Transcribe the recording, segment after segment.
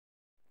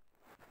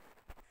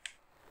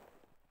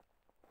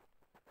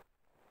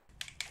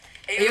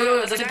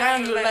yo, there's a guy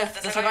on your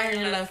left. There's a guy on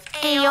your left.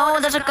 Hey yo,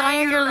 there's a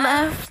guy on your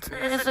left.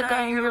 There's a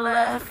guy on your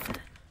left.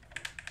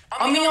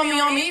 On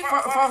me.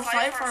 Far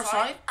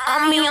side.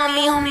 On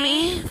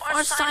me.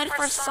 Far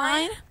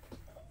side.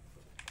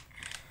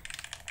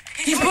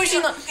 He's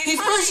pushing.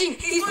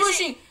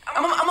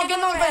 I'm gonna get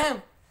over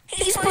him.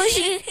 He's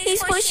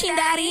pushing,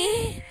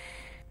 daddy.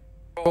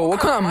 Bro, what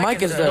kind of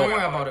mic is that? Don't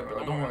worry about it,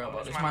 bro. Don't worry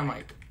about it. It's my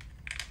mic.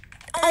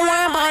 Don't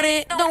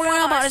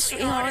worry about it,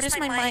 sweetheart. It's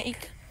my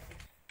mic.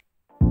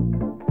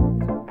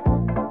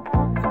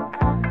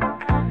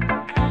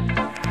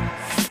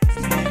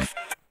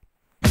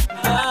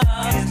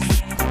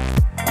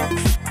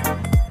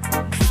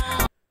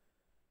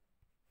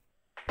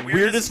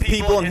 Weirdest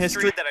people in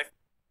history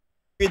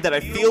that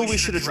I feel we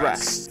should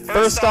address.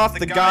 First off,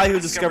 the guy who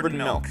discovered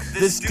milk.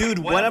 This dude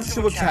went up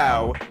to a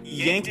cow,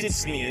 yanked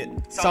its meat,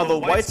 saw the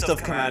white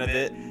stuff come out of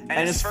it,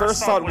 and his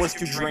first thought was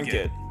to drink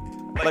it.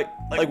 Like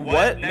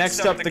what?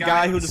 Next up, the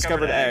guy who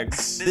discovered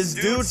eggs. This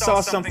dude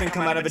saw something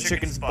come out of a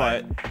chicken's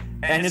butt,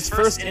 and his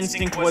first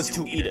instinct was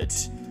to eat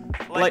it.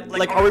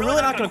 Like, are we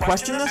really not gonna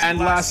question this? And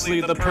lastly,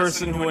 the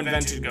person who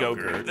invented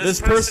Go-Gurt. This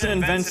person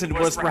invented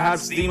was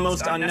perhaps the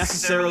most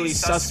unnecessarily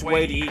sus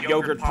way to eat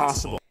yogurt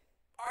possible.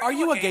 Are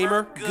you a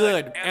gamer?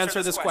 Good.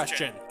 Answer this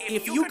question.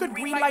 If you could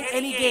greenlight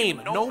any game,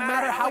 no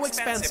matter how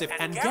expensive,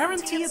 and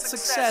guarantee its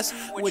success,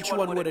 which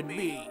one would it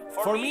be?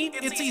 For me,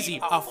 it's easy.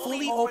 A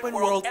fully open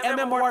world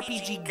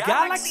MMORPG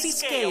galaxy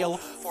scale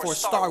for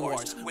Star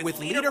Wars,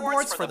 with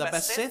leaderboards for the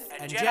best Sith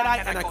and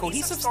Jedi, and a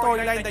cohesive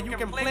storyline that you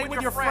can play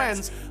with your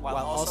friends while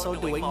also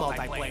doing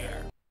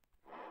multiplayer.